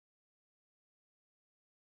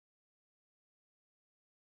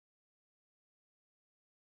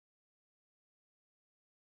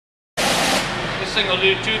This thing will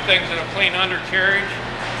do two things. It'll clean undercarriage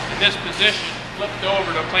in this position, flipped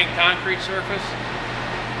over to a clean concrete surface.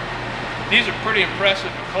 These are pretty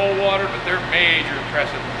impressive in cold water, but they're major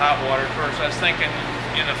impressive in hot water. Of course, I was thinking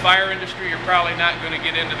in the fire industry, you're probably not going to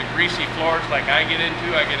get into the greasy floors like I get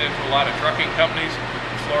into. I get into a lot of trucking companies.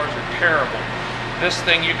 The floors are terrible. This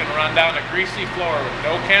thing you can run down a greasy floor with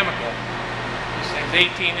no chemical. This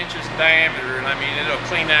thing's 18 inches in diameter, and I mean, it'll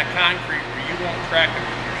clean that concrete where you won't crack it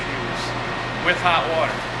with your shoes with hot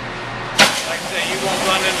water. Like I say, you won't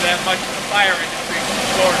run into that much in the fire industry because the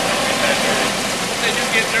floors don't get that dirty. But they do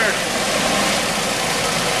get dirty.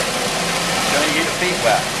 Don't you get your feet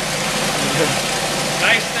wet?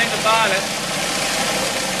 Nice thing about it,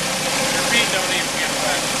 your feet don't even get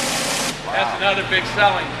wet. Wow. That's another big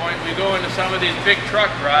selling point. We go into some of these big truck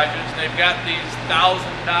garages, they've got these thousands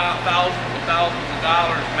of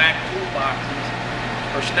dollars Mac toolboxes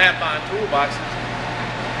or snap-on toolboxes,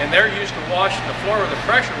 and they're used to washing the floor with a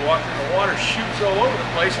pressure washer, and the water shoots all over the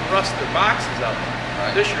place and rusts their boxes up.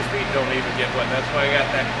 Right. This your feet don't even get wet. That's why I got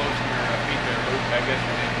that close to your feet there, Luke. I guess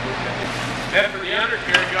you didn't move that. Then for the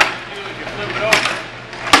undercarriage, all you do is you flip it over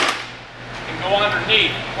and go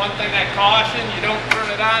underneath. One thing I caution, you don't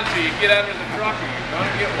turn it on till you get under the truck or you're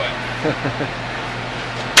going to get wet.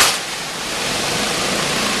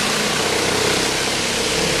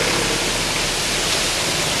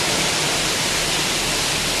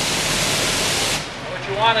 What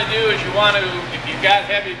you want to do is if you've got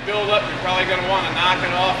heavy buildup, you're probably going to want to knock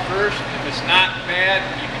it off first. If it's not bad,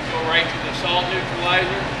 you can go right to the salt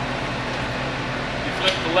neutralizer.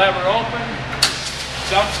 Flip the lever open,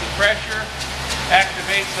 dumps the pressure,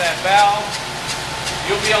 activates that valve.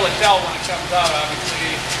 You'll be able to tell when it comes out, obviously.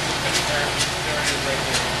 There it is right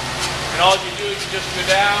there. And all you do is you just go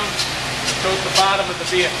down, coat the bottom of the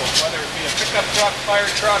vehicle, whether it be a pickup truck, fire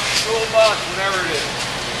truck, school bus, whatever it is.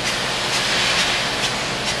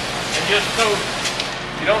 And just coat it.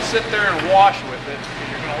 You don't sit there and wash with it because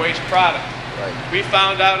you're going to waste product. Right. We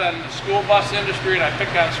found out on the school bus industry, and I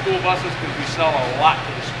pick on school buses because we sell a lot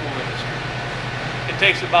to the school industry. It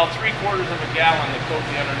takes about 3/4 of a gallon to coat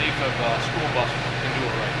the underneath of a school bus and do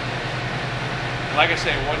it right. And like I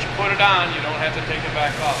say, once you put it on, you don't have to take it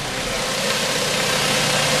back off.